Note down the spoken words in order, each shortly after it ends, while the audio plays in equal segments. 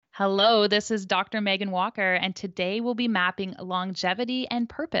Hello, this is Dr. Megan Walker, and today we'll be mapping longevity and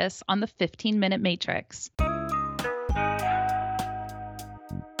purpose on the 15-minute matrix.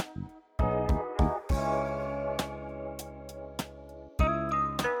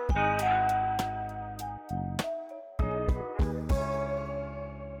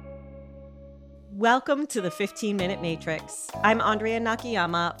 Welcome to the 15-Minute Matrix. I'm Andrea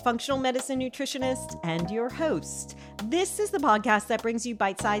Nakayama, functional medicine nutritionist and your host. This is the podcast that brings you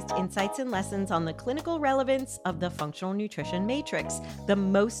bite-sized insights and lessons on the clinical relevance of the functional nutrition matrix, the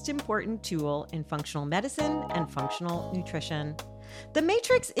most important tool in functional medicine and functional nutrition. The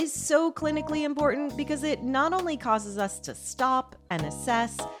matrix is so clinically important because it not only causes us to stop and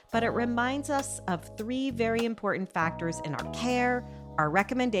assess, but it reminds us of three very important factors in our care, our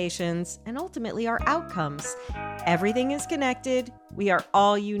recommendations, and ultimately our outcomes. Everything is connected, we are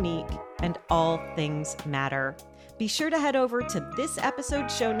all unique, and all things matter. Be sure to head over to this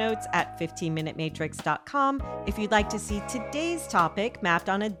episode's show notes at 15minutematrix.com if you'd like to see today's topic mapped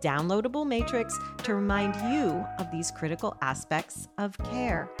on a downloadable matrix to remind you of these critical aspects of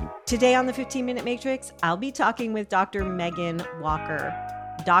care. Today on the 15-Minute Matrix, I'll be talking with Dr. Megan Walker.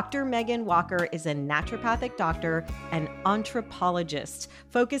 Dr. Megan Walker is a naturopathic doctor and anthropologist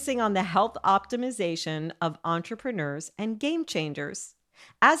focusing on the health optimization of entrepreneurs and game changers.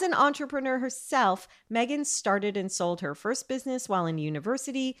 As an entrepreneur herself, Megan started and sold her first business while in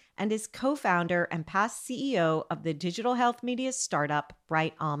university and is co-founder and past CEO of the digital health media startup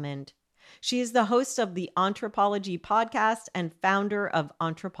Bright Almond. She is the host of the Anthropology podcast and founder of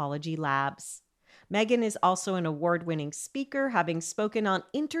Anthropology Labs. Megan is also an award-winning speaker, having spoken on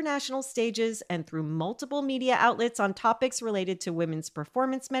international stages and through multiple media outlets on topics related to women's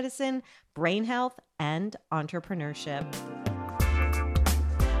performance medicine, brain health, and entrepreneurship.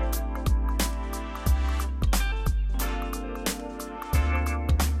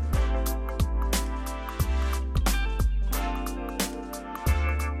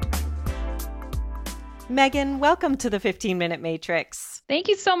 Megan, welcome to the 15-Minute Matrix. Thank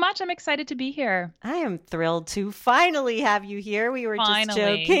you so much. I'm excited to be here. I am thrilled to finally have you here. We were just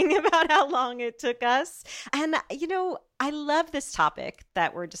joking about how long it took us. And, I love this topic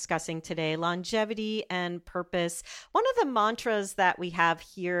that we're discussing today, longevity and purpose. One of the mantras that we have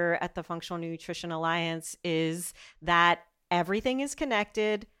here at the Functional Nutrition Alliance is that everything is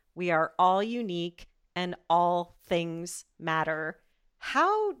connected, we are all unique, and all things matter.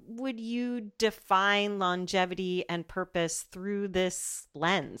 How would you define longevity and purpose through this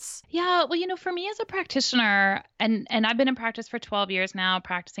lens? Yeah, well, for me as a practitioner, and I've been in practice for 12 years now,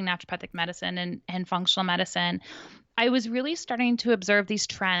 practicing naturopathic medicine and functional medicine, I was really starting to observe these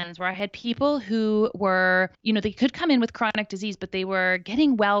trends where I had people who were, they could come in with chronic disease, but they were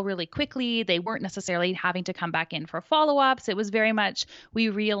getting well really quickly. They weren't necessarily having to come back in for follow-ups. It was very much, we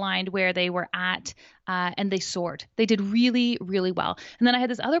realigned where they were at and they soared. They did really, really well. And then I had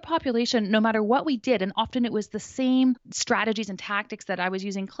this other population, no matter what we did, and often it was the same strategies and tactics that I was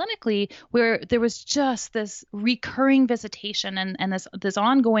using clinically, where there was just this recurring visitation and this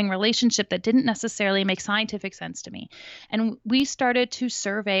ongoing relationship that didn't necessarily make scientific sense to me. And we started to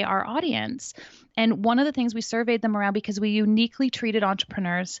survey our audience. And one of the things we surveyed them around, because we uniquely treated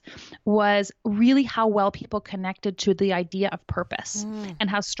entrepreneurs, was really how well people connected to the idea of purpose and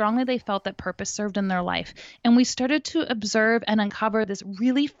how strongly they felt that purpose served in their life. And we started to observe and uncover this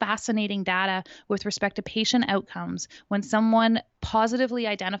really fascinating data with respect to patient outcomes when someone positively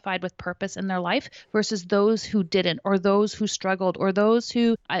identified with purpose in their life versus those who didn't, or those who struggled, or those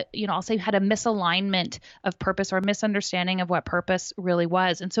who, I'll say had a misalignment of purpose or a misunderstanding of what purpose really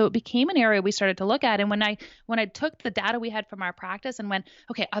was. And so it became an area we started to look at. And when I took the data we had from our practice and went,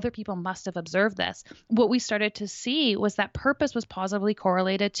 okay, other people must have observed this, what we started to see was that purpose was positively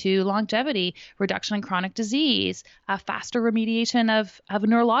correlated to longevity, reduction in chronic disease, faster remediation of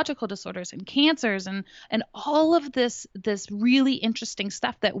neurological disorders and cancers, and all of this really interesting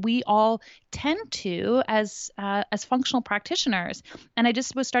stuff that we all tend to as functional practitioners. And I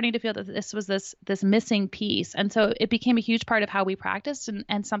just was starting to feel that this was this missing piece. And so it became a huge part of how we practiced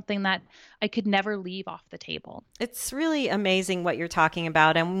and something that I could never leave off the table. It's really amazing what you're talking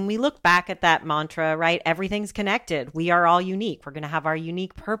about. And when we look back at that mantra, right, everything's connected. We are all unique. We're going to have our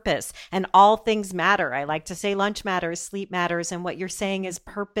unique purpose and all things matter. I like to say lunch matters, sleep matters. And what you're saying is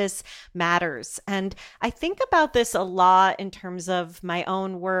purpose matters. And I think about this a lot in terms of my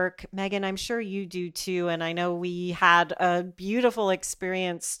own work. Megan, I'm sure you do too. And I know we had a beautiful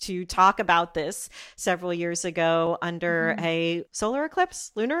experience to talk about this several years ago under a lunar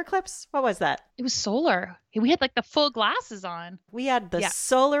eclipse. What was that? It was solar. We had like the full glasses on. We had the Yeah.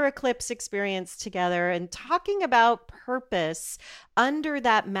 solar eclipse experience together and talking about purpose under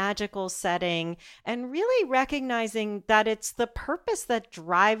that magical setting and really recognizing that it's the purpose that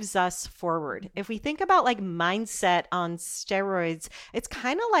drives us forward. If we think about like mindset on steroids, it's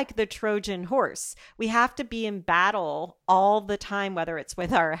kind of like the Trojan horse. We have to be in battle all the time, whether it's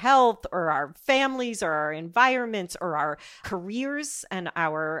with our health or our families or our environments or our careers and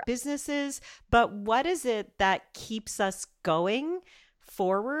our businesses. But what is it that keeps us going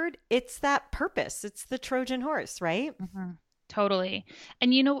forward? It's that purpose. It's the Trojan horse, right? Mhm. Totally.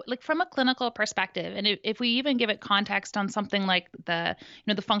 And like from a clinical perspective, and if we even give it context on something like the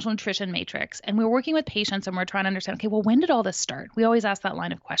functional nutrition matrix, and we're working with patients and we're trying to understand, okay, well, when did all this start? We always ask that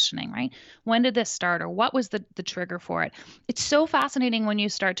line of questioning, right? When did this start, or what was the trigger for it? It's so fascinating when you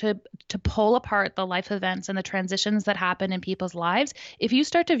start to pull apart the life events and the transitions that happen in people's lives. If you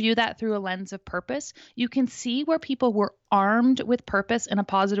start to view that through a lens of purpose, you can see where people were armed with purpose in a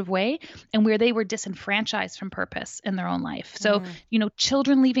positive way and where they were disenfranchised from purpose in their own life. So,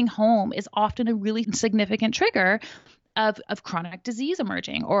 children leaving home is often a really significant trigger of chronic disease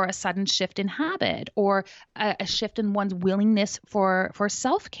emerging, or a sudden shift in habit, or a shift in one's willingness for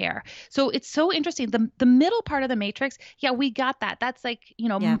self-care. So it's so interesting. The middle part of the matrix, yeah, we got that. That's like,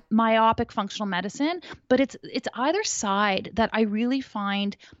 myopic functional medicine, but it's either side that I really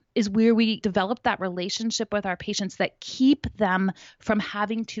find is where we develop that relationship with our patients that keep them from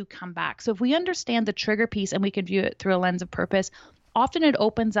having to come back. So if we understand the trigger piece and we can view it through a lens of purpose, often it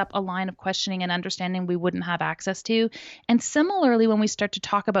opens up a line of questioning and understanding we wouldn't have access to. And similarly, when we start to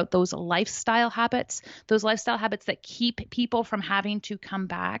talk about those lifestyle habits that keep people from having to come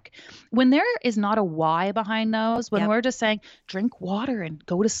back, when there is not a why behind those, when we're just saying, drink water and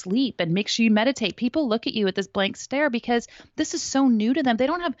go to sleep and make sure you meditate, people look at you with this blank stare because this is so new to them. They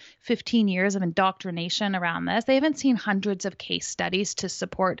don't have 15 years of indoctrination around this. They haven't seen hundreds of case studies to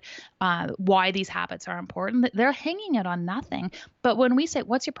support why these habits are important. They're hanging it on nothing. But when we say,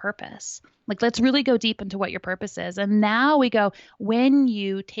 what's your purpose? Like, let's really go deep into what your purpose is. And now we go, when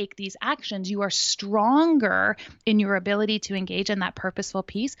you take these actions, you are stronger in your ability to engage in that purposeful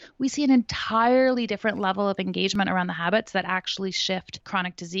piece. We see an entirely different level of engagement around the habits that actually shift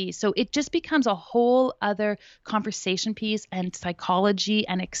chronic disease. So it just becomes a whole other conversation piece and psychology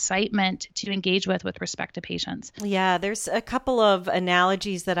and excitement to engage with respect to patients. Yeah, there's a couple of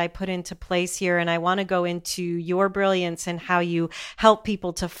analogies that I put into place here, and I want to go into your brilliance and how you help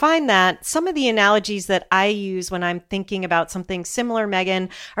people to find that. Some of the analogies that I use when I'm thinking about something similar, Megan,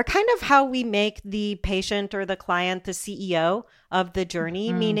 are kind of how we make the patient or the client the CEO of the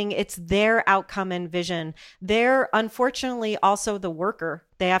journey, meaning it's their outcome and vision. They're unfortunately also the worker.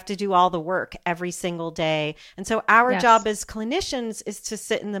 They have to do all the work every single day. And so our job as clinicians is to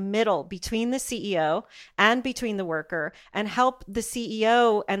sit in the middle between the CEO and between the worker and help the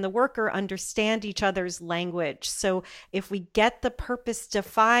CEO and the worker understand each other's language. So if we get the purpose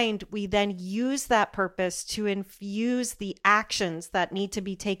defined, we then use that purpose to infuse the actions that need to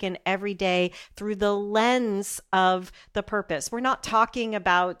be taken every day through the lens of the purpose. We're not talking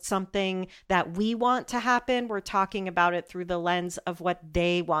about something that we want to happen. We're talking about it through the lens of what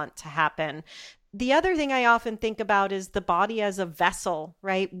they want to happen. The other thing I often think about is the body as a vessel,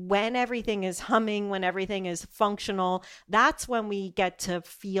 right? When everything is humming, when everything is functional, that's when we get to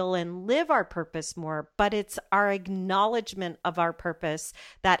feel and live our purpose more. But it's our acknowledgement of our purpose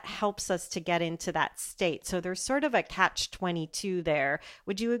that helps us to get into that state. So there's sort of a catch-22 there.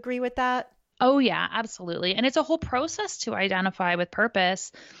 Would you agree with that? Oh, yeah, absolutely. And it's a whole process to identify with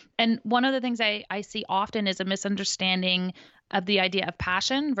purpose. And one of the things I see often is a misunderstanding of the idea of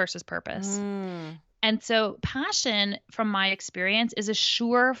passion versus purpose. And so passion, from my experience, is a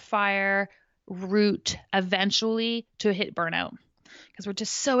surefire route eventually to hit burnout. Because we're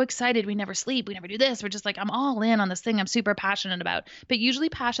just so excited. We never sleep. We never do this. We're just like, I'm all in on this thing I'm super passionate about. But usually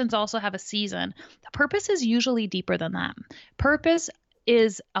passions also have a season. The purpose is usually deeper than that. Purpose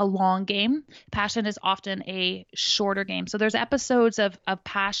is a long game. Passion is often a shorter game. So there's episodes of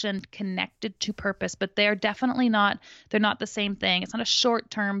passion connected to purpose, but they're not the same thing. It's not a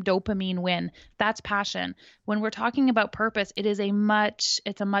short-term dopamine win. That's passion. When we're talking about purpose, it's a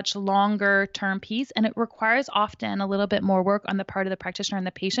much longer term piece, and it requires often a little bit more work on the part of the practitioner and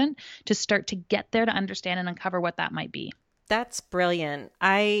the patient to start to get there to understand and uncover what that might be. That's brilliant.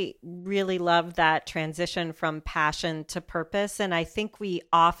 I really love that transition from passion to purpose. And I think we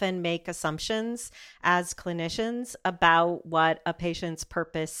often make assumptions as clinicians about what a patient's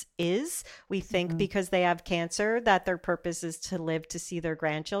purpose is. We think because they have cancer that their purpose is to live to see their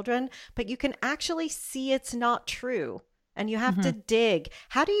grandchildren, but you can actually see it's not true. and you have to dig.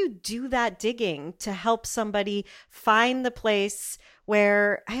 How do you do that digging to help somebody find the place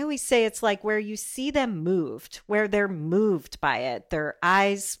where, I always say, it's like where you see them moved, where they're moved by it, their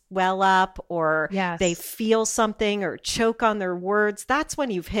eyes well up, or they feel something or choke on their words? That's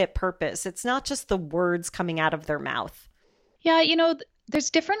when you've hit purpose. It's not just the words coming out of their mouth. Yeah,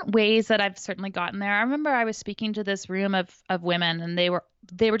 there's different ways that I've certainly gotten there. I remember I was speaking to this room of women, and they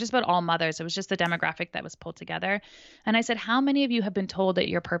were just about all mothers. It was just the demographic that was pulled together. And I said, how many of you have been told that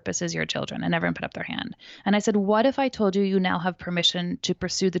your purpose is your children? And everyone put up their hand. And I said, what if I told you now have permission to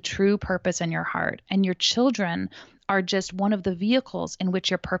pursue the true purpose in your heart, and your children are just one of the vehicles in which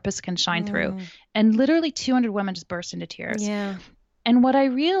your purpose can shine through? And literally 200 women just burst into tears. Yeah. And what I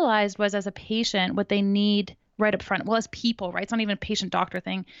realized was, as a patient, what they need right up front, well, as people, right? It's not even a patient doctor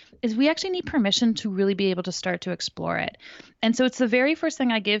thing, is we actually need permission to really be able to start to explore it. And so it's the very first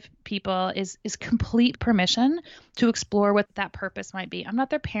thing I give people is complete permission to explore what that purpose might be. I'm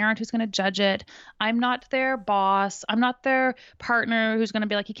not their parent who's going to judge it. I'm not their boss. I'm not their partner who's going to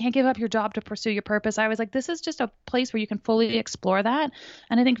be like, you can't give up your job to pursue your purpose. I was like, this is just a place where you can fully explore that.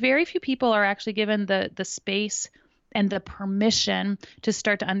 And I think very few people are actually given the space and the permission to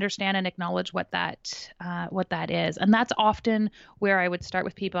start to understand and acknowledge what that is. And that's often where I would start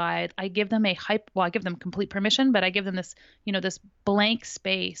with people. I give them I give them complete permission, but I give them this, this blank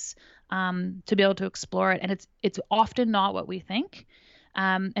space to be able to explore it. And it's often not what we think.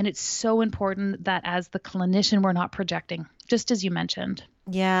 And it's so important that as the clinician, we're not projecting, just as you mentioned.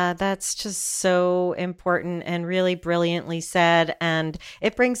 Yeah, that's just so important and really brilliantly said. And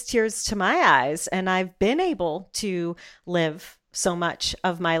it brings tears to my eyes. And I've been able to live so much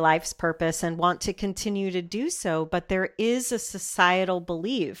of my life's purpose and want to continue to do so. But there is a societal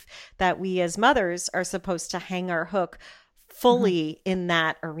belief that we as mothers are supposed to hang our hook fully in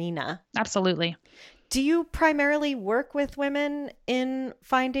that arena. Absolutely. Do you primarily work with women in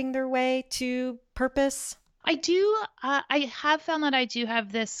finding their way to purpose? I do. I have found that I do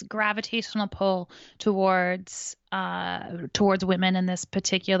have this gravitational pull towards women in this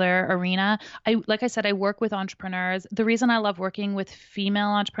particular arena. Like I said, I work with entrepreneurs. The reason I love working with female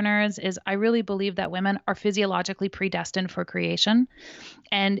entrepreneurs is I really believe that women are physiologically predestined for creation.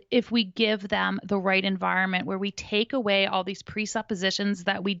 And if we give them the right environment where we take away all these presuppositions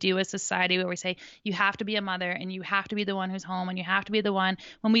that we do as society, where we say, you have to be a mother and you have to be the one who's home and you have to be the one,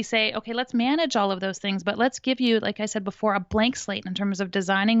 when we say, okay, let's manage all of those things, but let's give you, like I said before, a blank slate in terms of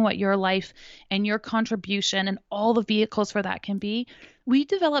designing what your life and your contribution and all the vehicles for that can be. We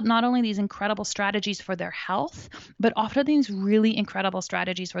develop not only these incredible strategies for their health, but often these really incredible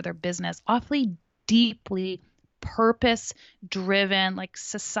strategies for their business, awfully deeply purpose-driven, like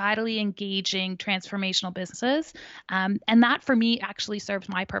societally engaging, transformational businesses. And that for me actually serves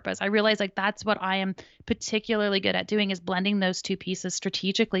my purpose. I realize like that's what I am particularly good at doing, is blending those two pieces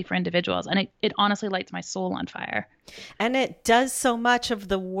strategically for individuals. And it honestly lights my soul on fire. And it does so much of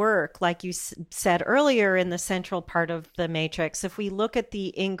the work, like you said earlier, in the central part of the matrix. If we look at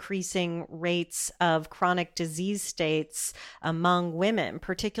the increasing rates of chronic disease states among women,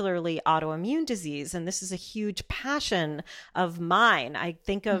 particularly autoimmune disease, and this is a huge passion of mine. I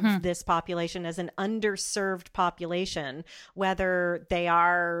think of this population as an underserved population, whether they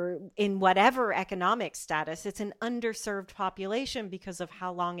are in whatever economic status. It's an underserved population because of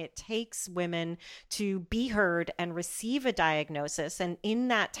how long it takes women to be heard and receive a diagnosis. And in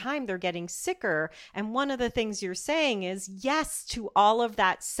that time, they're getting sicker. And one of the things you're saying is yes to all of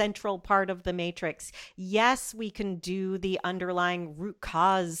that central part of the matrix. Yes, we can do the underlying root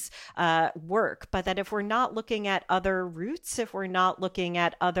cause work, but that if we're not looking at other roots, if we're not looking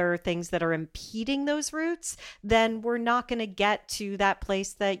at other things that are impeding those roots, then we're not going to get to that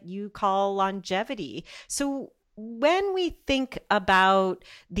place that you call longevity. So when we think about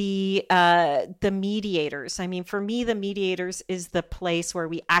the mediators, I mean, for me, the mediators is the place where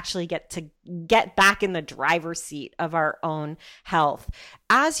we actually get to get back in the driver's seat of our own health.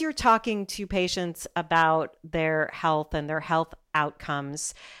 As you're talking to patients about their health and their health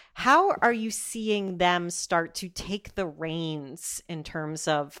outcomes, how are you seeing them start to take the reins in terms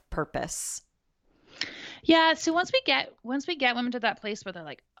of purpose? Yeah. So once we get women to that place where they're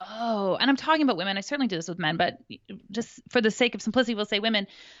like, oh, and I'm talking about women, I certainly do this with men, but just for the sake of simplicity, we'll say women.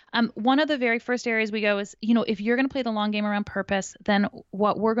 One of the very first areas we go is, if you're going to play the long game around purpose, then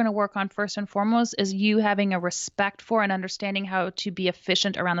what we're going to work on first and foremost is you having a respect for and understanding how to be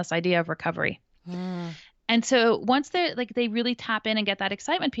efficient around this idea of recovery. And so once they really tap in and get that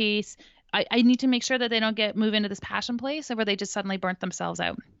excitement piece, I need to make sure that they don't move into this passion place where they just suddenly burnt themselves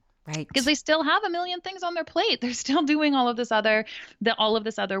out. Right. Because they still have a million things on their plate. They're still doing all of this other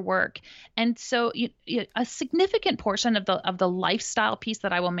work. And so a significant portion of the lifestyle piece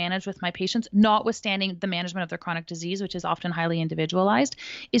that I will manage with my patients, notwithstanding the management of their chronic disease, which is often highly individualized,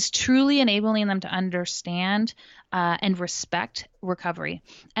 is truly enabling them to understand and respect recovery.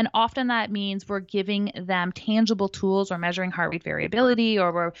 And often that means we're giving them tangible tools. We're measuring heart rate variability,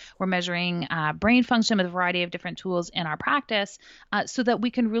 or we're measuring brain function with a variety of different tools in our practice, so that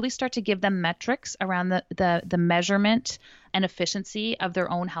we can really start to give them metrics around the measurement and efficiency of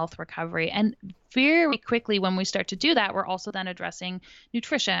their own health recovery. And very quickly, when we start to do that, we're also then addressing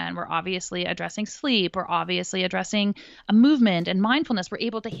nutrition. We're obviously addressing sleep. We're obviously addressing movement and mindfulness. We're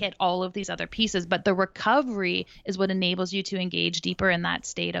able to hit all of these other pieces, but the recovery is what enables you to engage deeper in that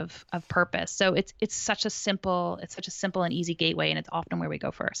state of purpose. So it's such a simple and easy gateway, and it's often where we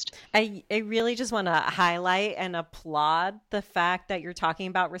go first. I really just want to highlight and applaud the fact that you're talking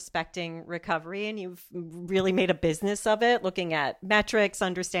about respecting recovery, and you've really made a business of it, looking at metrics,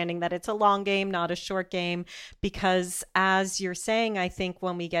 understanding that it's a long game, not a short game, because as you're saying, I think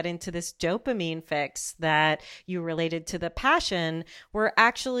when we get into this dopamine fix that you related to the passion, we're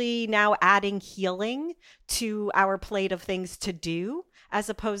actually now adding healing to our plate of things to do, as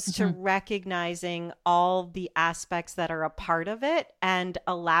opposed to recognizing all the aspects that are a part of it and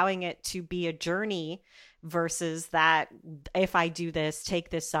allowing it to be a journey versus that if I do this,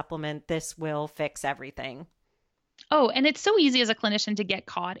 take this supplement, this will fix everything. Oh, and it's so easy as a clinician to get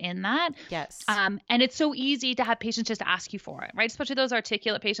caught in that. Yes. And it's so easy to have patients just ask you for it, right? Especially those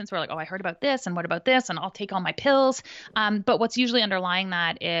articulate patients who are like, oh, I heard about this, and what about this? And I'll take all my pills. But what's usually underlying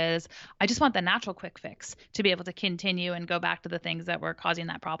that is, I just want the natural quick fix to be able to continue and go back to the things that were causing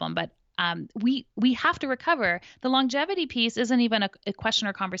that problem. But we have to recover. The longevity piece isn't even a question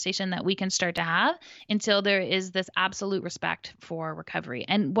or conversation that we can start to have until there is this absolute respect for recovery.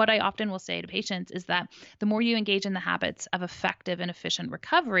 And what I often will say to patients is that the more you engage in the habits of effective and efficient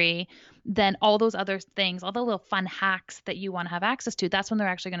recovery, then all those other things, all the little fun hacks that you want to have access to, that's when they're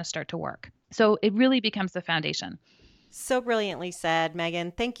actually going to start to work. So it really becomes the foundation. So brilliantly said,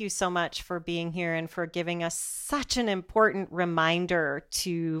 Megan. Thank you so much for being here and for giving us such an important reminder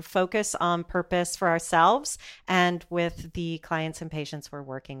to focus on purpose for ourselves and with the clients and patients we're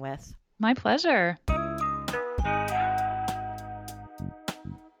working with. My pleasure.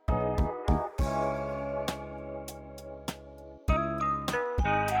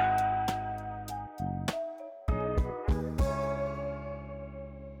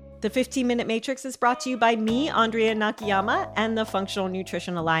 The 15-Minute Matrix is brought to you by me, Andrea Nakayama, and the Functional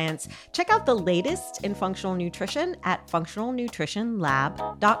Nutrition Alliance. Check out the latest in functional nutrition at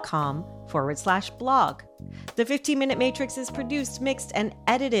functionalnutritionlab.com/blog. The 15-Minute Matrix is produced, mixed, and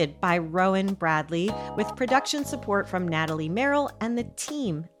edited by Rowan Bradley, with production support from Natalie Merrill and the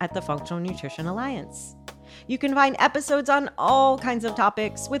team at the Functional Nutrition Alliance. You can find episodes on all kinds of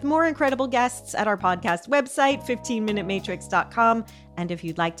topics with more incredible guests at our podcast website, 15minutematrix.com. And if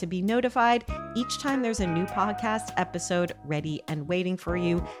you'd like to be notified each time there's a new podcast episode ready and waiting for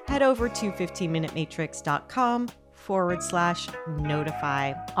you, head over to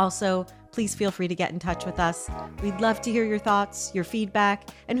 15minutematrix.com/notify. Also, please feel free to get in touch with us. We'd love to hear your thoughts, your feedback,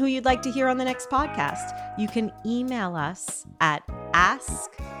 and who you'd like to hear on the next podcast. You can email us at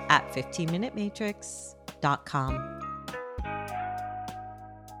ask@15minutematrix.com.